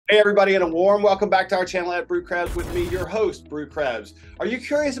Hey everybody, and a warm welcome back to our channel at Bru Krebs with me, your host, Bru Krebs. Are you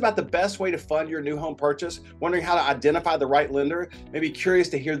curious about the best way to fund your new home purchase? Wondering how to identify the right lender? Maybe curious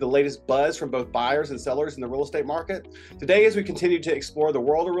to hear the latest buzz from both buyers and sellers in the real estate market? Today, as we continue to explore the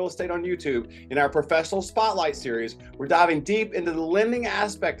world of real estate on YouTube, in our Professional Spotlight series, we're diving deep into the lending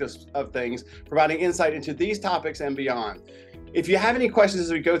aspect of things, providing insight into these topics and beyond. If you have any questions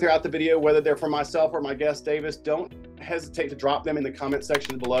as we go throughout the video, whether they're from myself or my guest Davis, don't hesitate to drop them in the comment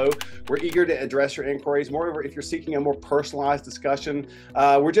section below. We're eager to address your inquiries. Moreover, if you're seeking a more personalized discussion,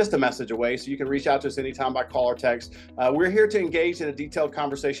 we're just a message away, so you can reach out to us anytime by call or text. We're here to engage in a detailed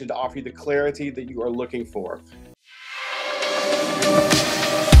conversation to offer you the clarity that you are looking for.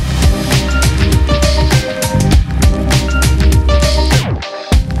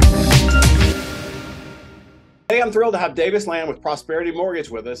 Today, I'm thrilled to have Davis Land with Prosperity Mortgage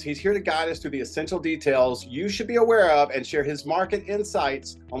with us. He's here to guide us through the essential details you should be aware of and share his market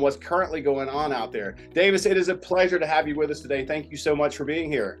insights on what's currently going on out there. Davis, it is a pleasure to have you with us today. Thank you so much for being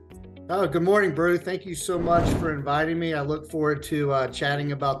here. Oh, good morning, Bru. Thank you so much for inviting me. I look forward to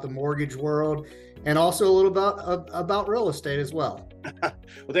chatting about the mortgage world and also a little about real estate as well.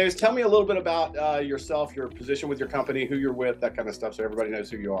 Well, Davis, tell me a little bit about yourself, your position with your company, who you're with, that kind of stuff, so everybody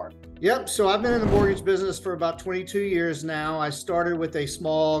knows who you are. Yep. So I've been in the mortgage business for about 22 years now. I started with a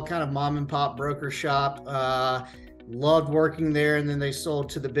small kind of mom and pop broker shop. Loved working there, and then they sold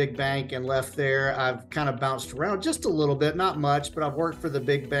to the big bank and left there. I've kind of bounced around just a little bit, not much, but I've worked for the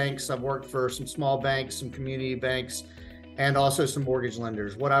big banks. I've worked for some small banks, some community banks, and also some mortgage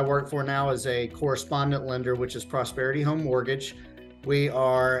lenders. What I work for now is a correspondent lender, which is Prosperity Home Mortgage. We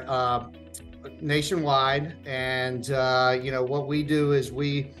are nationwide, and what we do is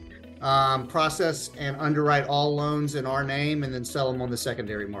we process and underwrite all loans in our name and then sell them on the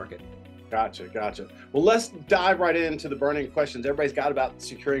secondary market. Gotcha. Well, let's dive right into the burning questions everybody's got about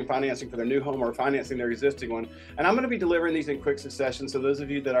securing financing for their new home or financing their existing one. And I'm going to be delivering these in quick succession. So those of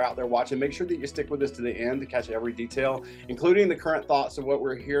you that are out there watching, make sure that you stick with us to the end to catch every detail, including the current thoughts of what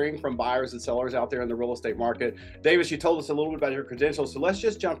we're hearing from buyers and sellers out there in the real estate market. Davis, you told us a little bit about your credentials. So let's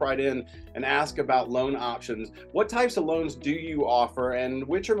just jump right in and ask about loan options. What types of loans do you offer, and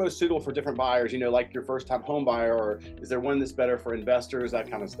which are most suitable for different buyers? You know, like your first time home buyer, or is there one that's better for investors, that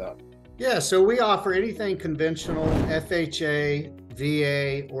kind of stuff? Yeah, so we offer anything conventional, FHA,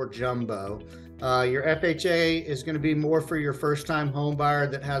 VA, or jumbo. Your FHA is going to be more for your first-time home buyer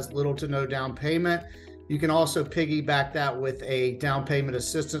that has little to no down payment. You can also piggyback that with a down payment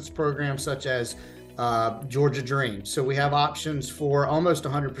assistance program such as Georgia Dream. So we have options for almost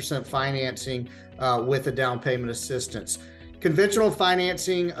 100% financing with a down payment assistance. Conventional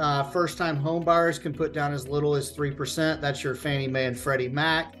financing, first-time home buyers can put down as little as 3%. That's your Fannie Mae and Freddie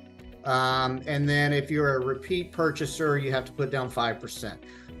Mac. And then if you're a repeat purchaser, you have to put down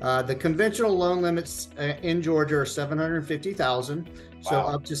 5%. The conventional loan limits in Georgia are $750,000, so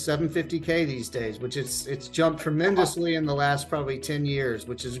up to $750K these days, which it's jumped tremendously in the last probably 10 years,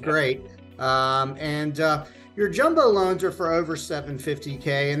 which is great. Your jumbo loans are for over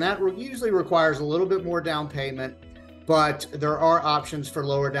 $750K, and that usually requires a little bit more down payment, but there are options for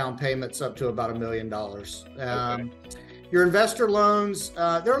lower down payments up to about $1 million. Okay. Your investor loans,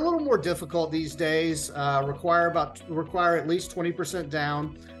 they're a little more difficult these days, require at least 20%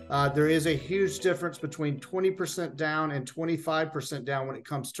 down. There is a huge difference between 20% down and 25% down when it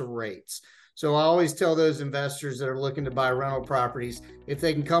comes to rates. So I always tell those investors that are looking to buy rental properties, if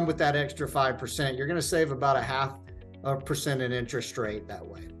they can come with that extra 5%, you're going to save about 0.5% in interest rate that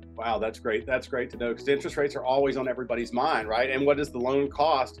way. Wow, that's great. That's great to know, because interest rates are always on everybody's mind, right? And what does the loan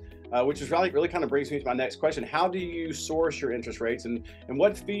cost? Which is really kind of brings me to my next question. How do you source your interest rates, and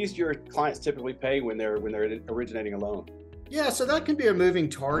what fees do your clients typically pay when they're originating a loan? Yeah, so that can be a moving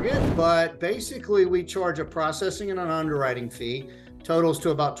target, but basically we charge a processing and an underwriting fee, totals to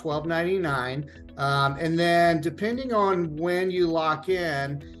about $12.99. And then depending on when you lock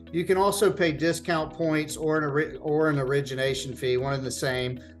in, you can also pay discount points or an origination fee, one and the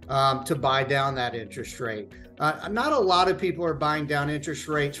same, to buy down that interest rate. Not a lot of people are buying down interest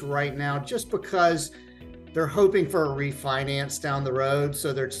rates right now just because they're hoping for a refinance down the road.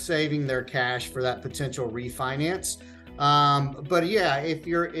 So they're saving their cash for that potential refinance. But yeah, if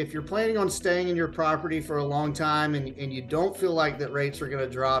you're planning on staying in your property for a long time and you don't feel like that rates are going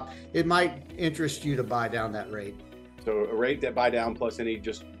to drop, it might interest you to buy down that rate. So a rate that buy down plus any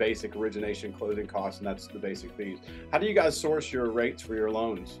just basic origination closing costs, and that's the basic fees. How do you guys source your rates for your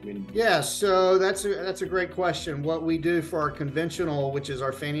loans? I mean, yeah, so that's a great question. What we do for our conventional, which is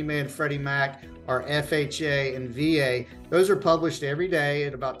our Fannie Mae and Freddie Mac, our FHA and VA, those are published every day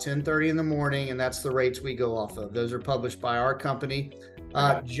at about 10:30 in the morning, and that's the rates we go off of. Those are published by our company.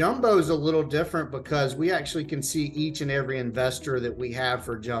 Jumbo is a little different because we actually can see each and every investor that we have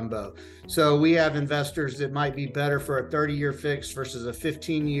for jumbo. So we have investors that might be better for a 30-year fix versus a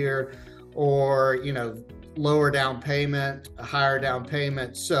 15-year, or, you know, lower down payment, a higher down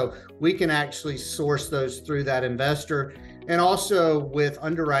payment. So we can actually source those through that investor. And also with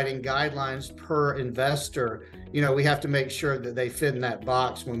underwriting guidelines per investor, you know, we have to make sure that they fit in that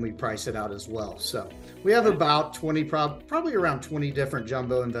box when we price it out as well. So we have about 20, probably around 20 different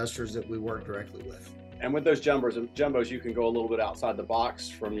jumbo investors that we work directly with. And with those jumbos, you can go a little bit outside the box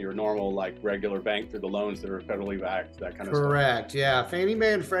from your normal, like, regular bank through the loans that are federally backed, that kind of stuff. Correct. Yeah. Fannie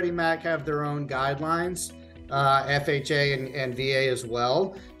Mae and Freddie Mac have their own guidelines, FHA and VA as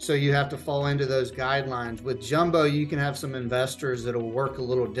well. So you have to fall into those guidelines. With jumbo, you can have some investors that'll work a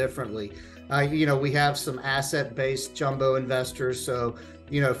little differently. You know, we have some asset-based jumbo investors. So,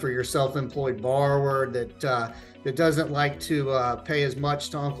 you know, for your self-employed borrower that doesn't like to pay as much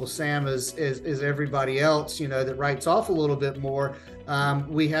to Uncle Sam as everybody else, you know, that writes off a little bit more.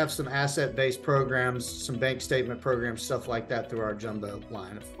 We have some asset-based programs, some bank statement programs, stuff like that through our jumbo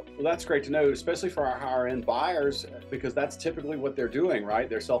line. Well, that's great to know, especially for our higher end buyers, because that's typically what they're doing, right?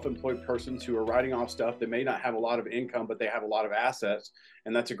 They're self-employed persons who are writing off stuff. They may not have a lot of income, but they have a lot of assets.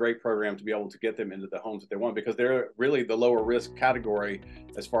 And that's a great program to be able to get them into the homes that they want, because they're really the lower risk category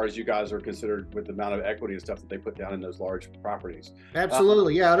as far as you guys are considered with the amount of equity and stuff that they put down in those large properties.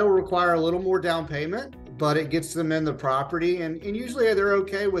 Absolutely. Yeah, it'll require a little more down payment, but it gets them in the property. And usually they're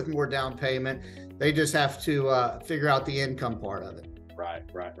okay with more down payment. They just have to figure out the income part of it. Right.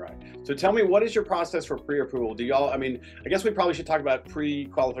 So tell me, what is your process for pre-approval? Do y'all, I mean, I guess we probably should talk about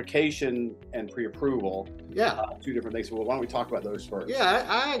pre-qualification and pre-approval. Yeah. Two different things. Well, why don't we talk about those first?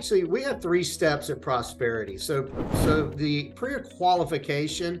 Yeah, we have 3 steps at Prosperity. So the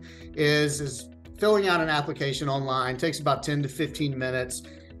pre-qualification is filling out an application online. It takes about 10 to 15 minutes.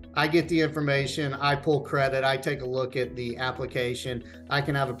 I get the information, I pull credit, I take a look at the application. I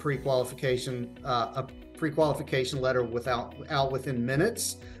can have a pre-qualification letter out within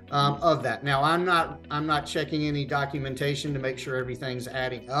minutes of that. Now, I'm not checking any documentation to make sure everything's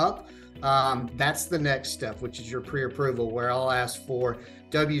adding up. That's the next step, which is your pre-approval, where I'll ask for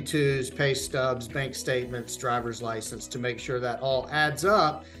W-2s, pay stubs, bank statements, driver's license to make sure that all adds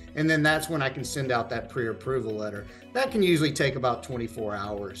up. And then that's when I can send out that pre-approval letter. That can usually take about 24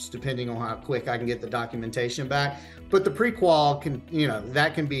 hours, depending on how quick I can get the documentation back. But the pre-qual can, you know,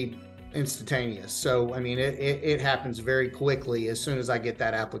 that can be instantaneous. So, I mean, it happens very quickly as soon as I get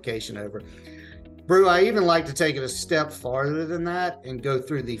that application over. Bru, I even like to take it a step farther than that and go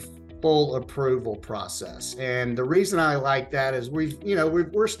through the full approval process. And the reason I like that is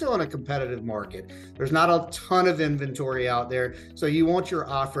we're still in a competitive market. There's not a ton of inventory out there. So you want your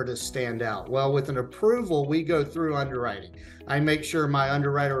offer to stand out. Well, with an approval, we go through underwriting. I make sure my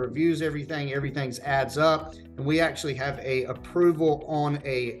underwriter reviews everything's adds up, and we actually have a approval on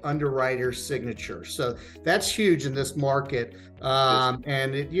a underwriter signature. So that's huge in this market.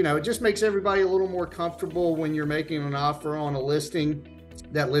 And it just makes everybody a little more comfortable when you're making an offer on a listing.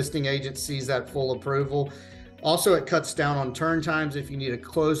 That listing agent sees that full approval. Also, it cuts down on turn times if you need to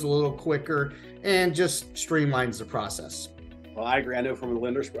close a little quicker, and just streamlines the process. Well, I agree. I know from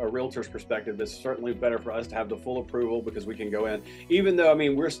a realtor's perspective, this is certainly better for us to have the full approval, because we can go in, even though, I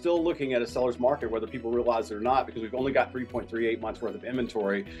mean, we're still looking at a seller's market, whether people realize it or not, because we've only got 3.38 months worth of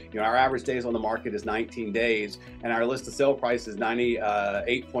inventory. You know, our average days on the market is 19 days, and our list to sell price is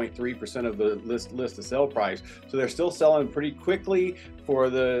 98.3% of the list to sell price. So they're still selling pretty quickly for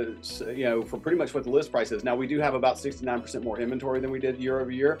for pretty much what the list price is. Now, we do have about 69% more inventory than we did year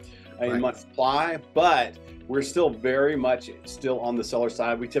over year in month supply, but we're still very much still on the seller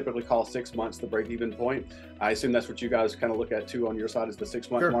side. We typically call 6 months the break-even point. I assume that's what you guys kind of look at too on your side, is the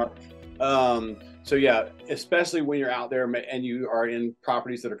 6-month mark. So yeah, especially when you're out there and you are in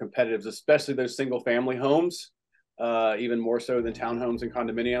properties that are competitive, especially those single-family homes, even more so than townhomes and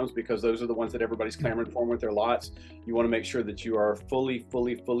condominiums, because those are the ones that everybody's clamoring for with their lots. You want to make sure that you are fully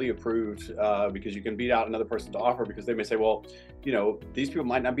approved, because you can beat out another person's offer, because they may say, well, you know, these people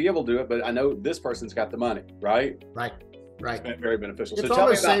might not be able to do it, but I know this person's got the money, right? Right. It's very beneficial. It's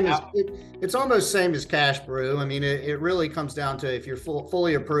almost same as cash, Bru. I mean, it really comes down to, if you're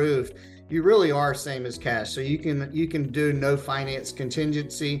fully approved, you really are same as cash. So you can do no finance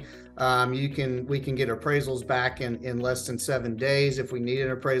contingency. We can get appraisals back in less than 7 days. If we need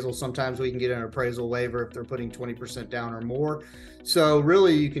an appraisal, sometimes we can get an appraisal waiver if they're putting 20% down or more. So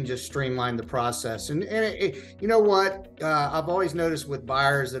really, you can just streamline the process. And you know what? I've always noticed with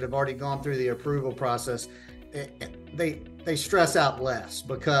buyers that have already gone through the approval process, they stress out less,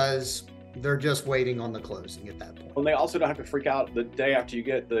 because They're just waiting on the closing at that point. And they also don't have to freak out the day after you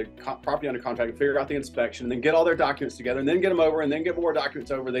get the property under contract and figure out the inspection, and then get all their documents together, and then get them over, and then get more documents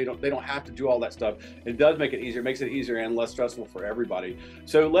over. They don't have to do all that stuff. It does make it easier. It makes it easier and less stressful for everybody.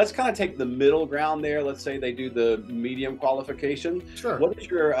 So let's kind of take the middle ground there. Let's say they do the medium qualification. Sure. What is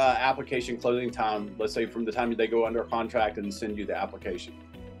your application closing time? Let's say from the time they go under contract and send you the application.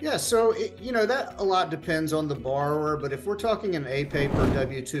 Yeah, so that a lot depends on the borrower, but if we're talking an A-paper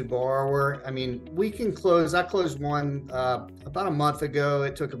W-2 borrower, I mean, we can close. I closed one about a month ago.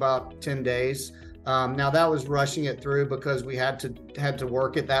 It took about 10 days. Now that was rushing it through because we had to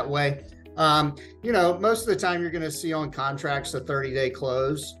work it that way. Most of the time you're going to see on contracts a 30-day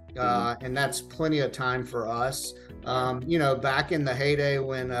close, and that's plenty of time for us. Back in the heyday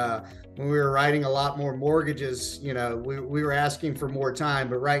when we were writing a lot more mortgages, we were asking for more time.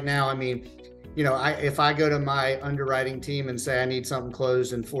 But right now, I mean, if I go to my underwriting team and say I need something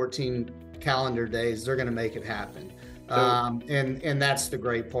closed in 14 calendar days, they're going to make it happen. And that's the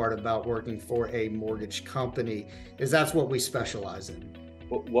great part about working for a mortgage company, is that's what we specialize in.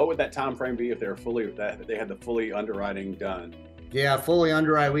 What would that time frame be if they had the fully underwriting done? Yeah, fully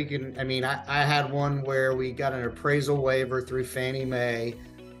underwrite. I had one where we got an appraisal waiver through Fannie Mae.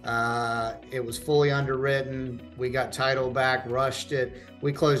 It was fully underwritten. We got title back, rushed it.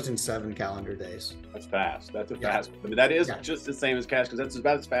 We closed in 7 calendar days. That's fast. That's fast. I mean, that is just the same as cash, because that's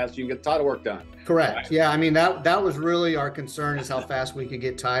about as fast as you can get title work done. Correct. Right. Yeah. I mean, that was really our concern, is how fast we could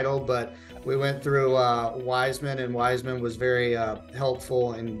get title, but we went through Wiseman, and Wiseman was very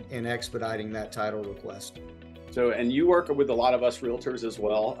helpful in expediting that title request. So, and you work with a lot of us realtors as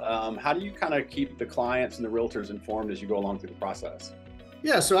well. How do you kind of keep the clients and the realtors informed as you go along through the process?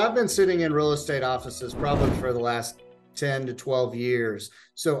 Yeah, so I've been sitting in real estate offices probably for the last 10 to 12 years.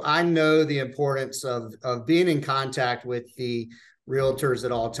 So I know the importance of being in contact with the realtors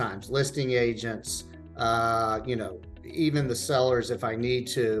at all times, listing agents, even the sellers if I need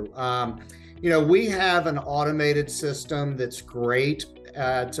to. We have an automated system that's great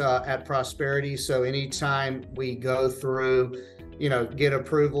at Prosperity. So anytime we go through, get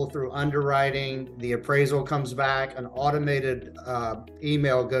approval through underwriting, the appraisal comes back, an automated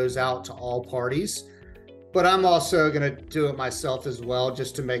email goes out to all parties. But I'm also going to do it myself as well,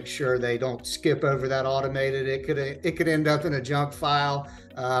 just to make sure they don't skip over that automated. It could end up in a junk file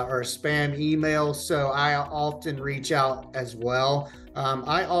or a spam email. So I often reach out as well.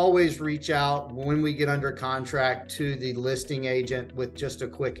 I always reach out when we get under contract to the listing agent with just a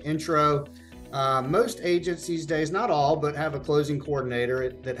quick intro. Most agents these days, not all, but have a closing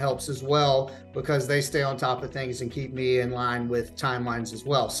coordinator that helps as well, because they stay on top of things and keep me in line with timelines as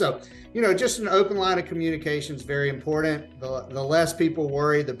well. So, just an open line of communication is very important. The less people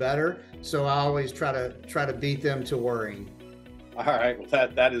worry, the better. So I always try to beat them to worrying. All right, well,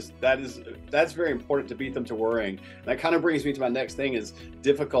 that's very important, to beat them to worrying. And that kind of brings me to my next thing, is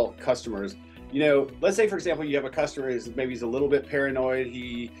difficult customers. Let's say, for example, you have a customer he's a little bit paranoid.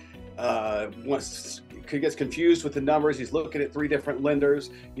 He gets confused with the numbers. He's looking at 3 different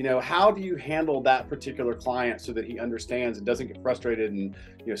lenders. How do you handle that particular client so that he understands and doesn't get frustrated and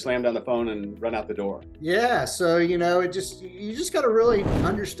slam down the phone and run out the door? Yeah, so you just got to really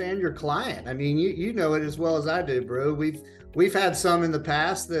understand your client. I mean, you know it as well as I do, Bru. We've had some in the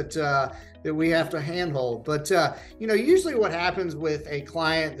past that we have to handhold, but usually what happens with a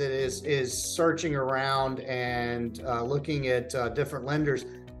client that is searching around and looking at different lenders,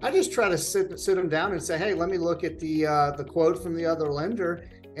 I just try to sit them down and say, hey, let me look at the quote from the other lender.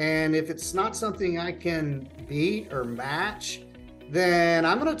 And if it's not something I can beat or match, then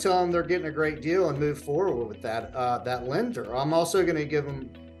I'm going to tell them they're getting a great deal and move forward with that lender. I'm also going to give them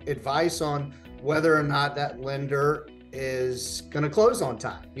advice on whether or not that lender is going to close on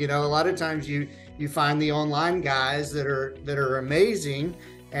time. A lot of times you find the online guys that are amazing,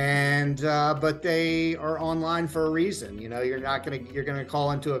 and but they are online for a reason. You're going to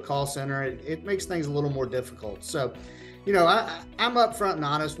call into a call center. It makes things a little more difficult. So, I'm upfront and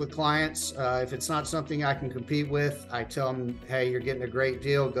honest with clients. If it's not something I can compete with, I tell them, hey, you're getting a great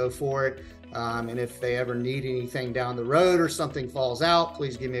deal, go for it. And if they ever need anything down the road or something falls out,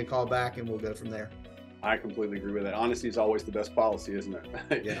 please give me a call back and we'll go from there. I completely agree with that. Honesty is always the best policy, isn't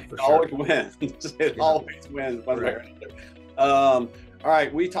it? Yeah, for It sure. always wins. It always wins one way or another. All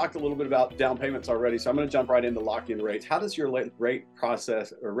right, we talked a little bit about down payments already, so I'm going to jump right into locking rates. How does your rate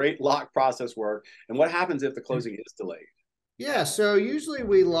lock process work, and what happens if the closing is delayed? Yeah, so usually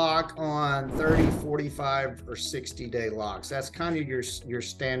we lock on 30, 45, or 60-day locks. That's kind of your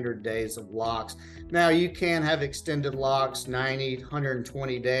standard days of locks. Now, you can have extended locks, 90,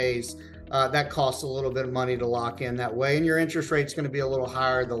 120 days. that costs a little bit of money to lock in that way. And your interest rate's going to be a little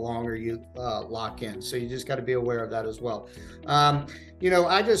higher the longer you lock in. So you just got to be aware of that as well. I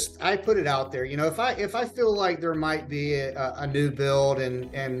put it out there, if I feel like there might be a new build,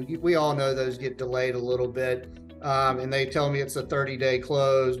 and we all know those get delayed a little bit, and they tell me it's a 30-day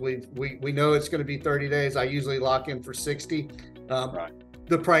close. We know it's going to be 30 days. I usually lock in for 60. Right.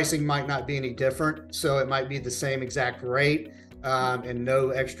 The pricing might not be any different. So it might be the same exact rate. And no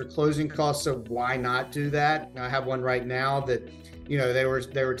extra closing costs. So why not do that? I have one right now that, they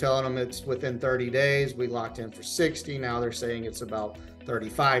were telling them it's within 30 days. We locked in for 60. Now they're saying it's about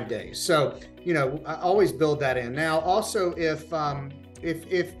 35 days. So, I always build that in. Now, also, if a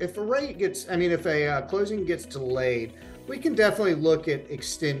rate gets, if a closing gets delayed, we can definitely look at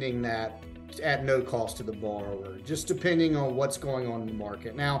extending that at no cost to the borrower, just depending on what's going on in the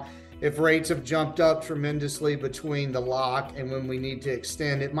market. Now, if rates have jumped up tremendously between the lock and when we need to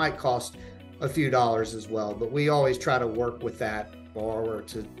extend, it might cost a few dollars as well. But we always try to work with that borrower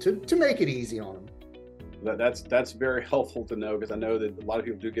to make it easy on them. That's very helpful to know, because I know that a lot of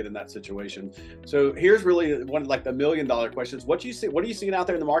people do get in that situation. So here's really one, like the $1 million questions. What are you seeing out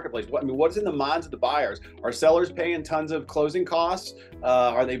there in the marketplace? What's in the minds of the buyers? Are sellers paying tons of closing costs?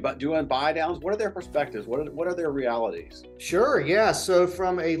 Are they doing buy downs? What are their perspectives? What are their realities? Sure. Yeah. So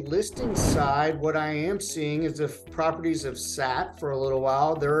from a listing side, what I am seeing is if properties have sat for a little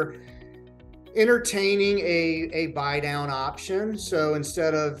while, they're entertaining a buy down option. So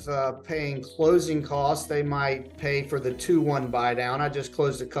instead of paying closing costs, they might pay for the 2-1 buy down. I just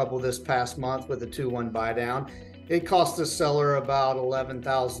closed a couple this past month with a 2-1 buy down. It cost the seller about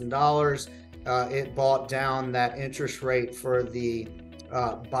 $11,000. It bought down that interest rate for the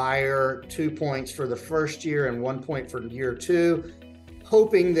buyer 2 points for the first year and 1 point for year 2,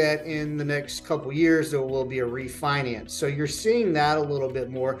 hoping that in the next couple years there will be a refinance. So you're seeing that a little bit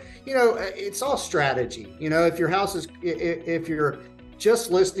more. It's all strategy. If your house is, if you're just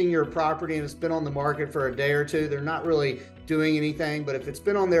listing your property and it's been on the market for a day or two, they're not really doing anything. But if it's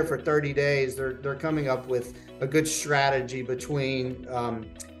been on there for 30 days, they're coming up with a good strategy between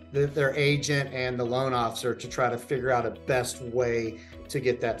their agent and the loan officer to try to figure out a best way to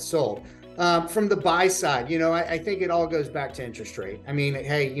get that sold. From the buy side, I think it all goes back to interest rate.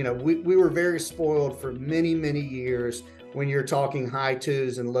 Hey, we were very spoiled for many, many years when you're talking high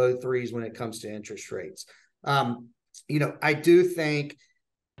 2s and low 3s when it comes to interest rates. I do think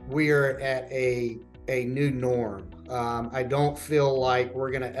we're at a new norm. I don't feel like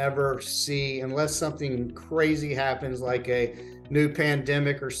we're going to ever see, unless something crazy happens like a new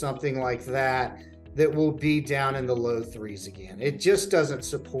pandemic or something like that will be down in the low 3s again. It just doesn't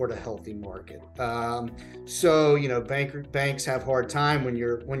support a healthy market. So banks have hard time when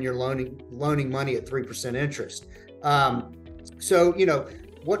you're loaning money at 3% interest. So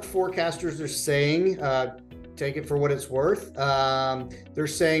what forecasters are saying, take it for what it's worth. They're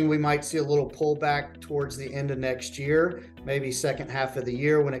saying we might see a little pullback towards the end of next year, maybe second half of the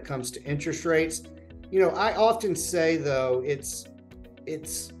year when it comes to interest rates. I often say though, it's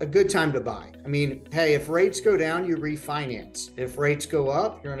a good time to buy. Hey, if rates go down, you refinance. If rates go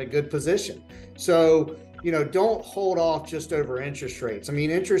up, you're in a good position. So, don't hold off just over interest rates.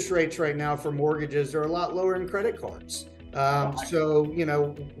 Interest rates right now for mortgages are a lot lower than credit cards. So,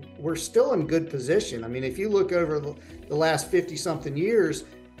 we're still in good position. If you look over the last 50 something years,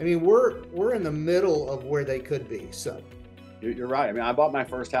 we're in the middle of where they could be. So. You're right. I bought my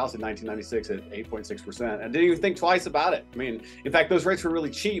first house in 1996 at 8.6%. I didn't even think twice about it. In fact, those rates were really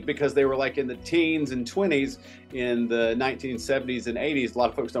cheap because they were like in the teens and 20s in the 1970s and 80s. A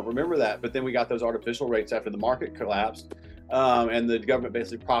lot of folks don't remember that. But then we got those artificial rates after the market collapsed. And the government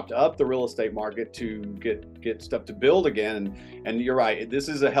basically propped up the real estate market to get stuff to build again. And you're right. This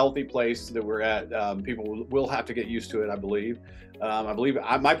is a healthy place that we're at. People will have to get used to it, I believe.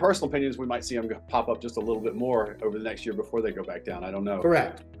 My personal opinion is we might see them pop up just a little bit more over the next year before they go back down. I don't know.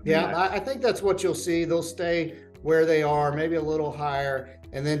 Correct. Yeah, I think that's what you'll see. They'll stay where they are, maybe a little higher.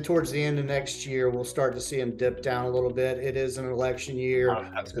 And then towards the end of next year, we'll start to see them dip down a little bit. It is an election year.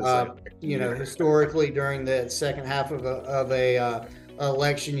 Historically, during the second half of a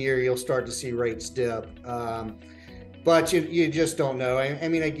election year, you'll start to see rates dip. But you just don't know.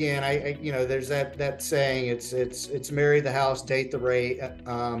 Again, there's that saying, it's marry the house, date the rate.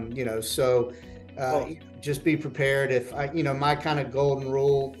 Just be prepared. If my kind of golden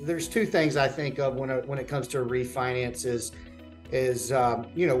rule, there's two things I think of when it comes to refinance is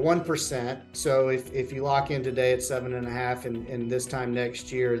 1%. So if you lock in today at 7.5 and this time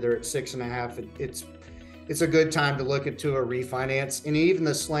next year they're at 6.5, it's a good time to look into a refinance. And even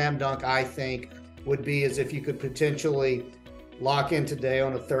the slam dunk, I think, would be as if you could potentially lock in today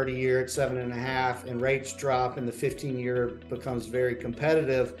on a 30-year at 7.5, and rates drop and the 15-year becomes very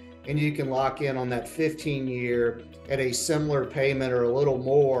competitive, and you can lock in on that 15-year at a similar payment or a little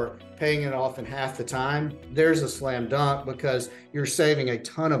more, paying it off in half the time, there's a slam dunk because you're saving a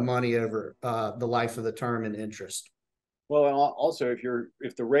ton of money over the life of the term and interest. Well, and also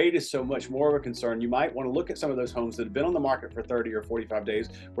if the rate is so much more of a concern, you might want to look at some of those homes that have been on the market for 30 or 45 days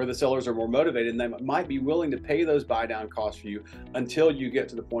where the sellers are more motivated and they might be willing to pay those buy down costs for you until you get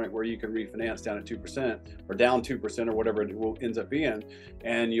to the point where you can refinance down at 2% or down 2% or whatever it ends up being.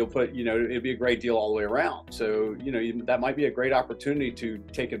 And you'll put, it'd be a great deal all the way around. So, that might be a great opportunity to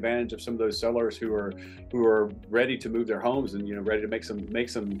take advantage of some of those sellers who are ready to move their homes and, ready to make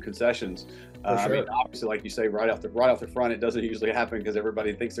some concessions. Sure. I mean, obviously, like you say, right off the front, it doesn't usually happen because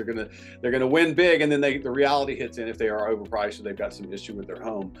everybody thinks they're gonna win big, and then the reality hits in if they are overpriced or they've got some issue with their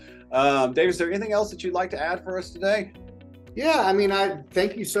home. Dave, is there anything else that you'd like to add for us today? Yeah, I mean, I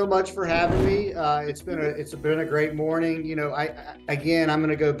thank you so much for having me. It's been a great morning. I'm going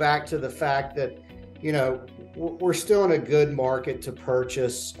to go back to the fact that, we're still in a good market to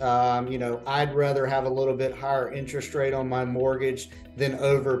purchase. I'd rather have a little bit higher interest rate on my mortgage than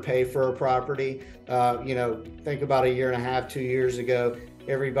overpay for a property. Think about a year and a half, 2 years ago,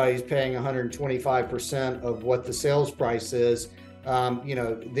 everybody's paying 125% of what the sales price is.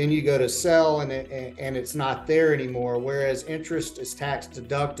 Then you go to sell and it's not there anymore. Whereas interest is tax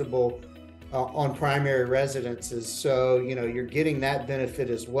deductible on primary residences. So, you're getting that benefit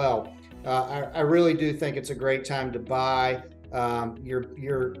as well. I really do think it's a great time to buy.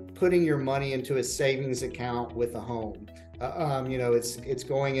 You're putting your money into a savings account with a home. It's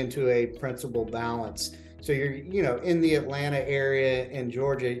going into a principal balance. So you're, in the Atlanta area and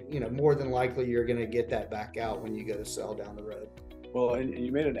Georgia, more than likely you're going to get that back out when you go to sell down the road. Well, and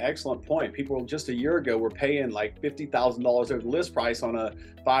you made an excellent point. People just a year ago were paying like $50,000 over the list price on a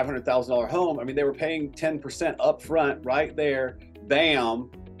 $500,000 home. I mean, they were paying 10% up front right there,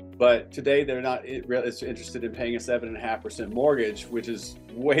 bam. But today they're not interested in paying a 7.5% mortgage, which is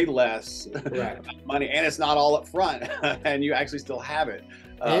way less money, and it's not all up front, and you actually still have it.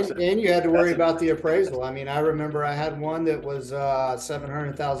 And you had to worry about the appraisal. I mean, I remember I had one that was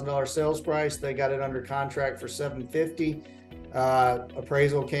 $700,000 sales price. They got it under contract for $750,000.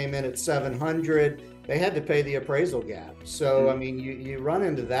 Appraisal came in at $700,000. They had to pay the appraisal gap. So, I mean, you run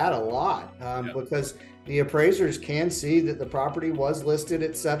into that a lot because the appraisers can see that the property was listed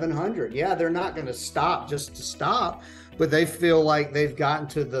at $700,000. Yeah, they're not going to stop just to stop, but they feel like they've gotten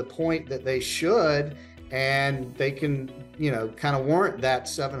to the point that they should, and they can, kind of warrant that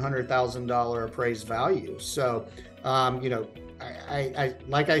 $700,000 appraised value. So, I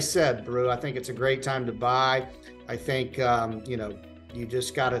like I said, Bru, I think it's a great time to buy. I think, you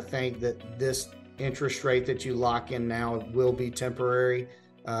just got to think that this interest rate that you lock in now will be temporary,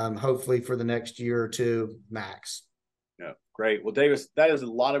 hopefully for the next year or two max. Yeah, great. Well, Davis, that is a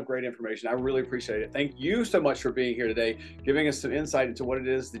lot of great information. I really appreciate it. Thank you so much for being here today, giving us some insight into what it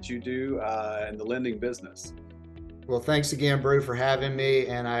is that you do in the lending business. Well, thanks again, Bru, for having me,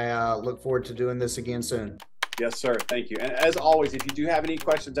 and I look forward to doing this again soon. Yes, sir. Thank you. And as always, if you do have any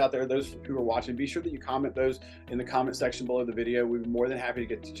questions out there, those who are watching, be sure that you comment those in the comment section below the video. We'd be more than happy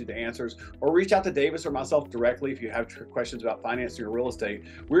to get you the answers, or reach out to Davis or myself directly if you have questions about financing or real estate.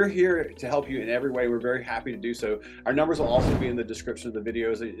 We're here to help you in every way. We're very happy to do so. Our numbers will also be in the description of the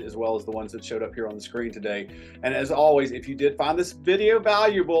videos, as well as the ones that showed up here on the screen today. And as always, if you did find this video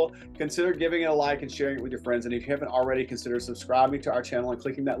valuable, consider giving it a like and sharing it with your friends. And if you haven't already, consider subscribing to our channel and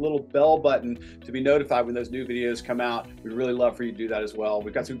clicking that little bell button to be notified when those new videos come out. We'd really love for you to do that as well.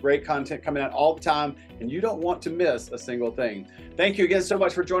 We've got some great content coming out all the time, and you don't want to miss a single thing. Thank you again so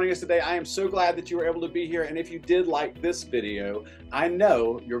much for joining us today. I am so glad that you were able to be here. And if you did like this video, I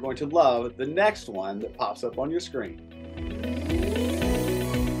know you're going to love the next one that pops up on your screen.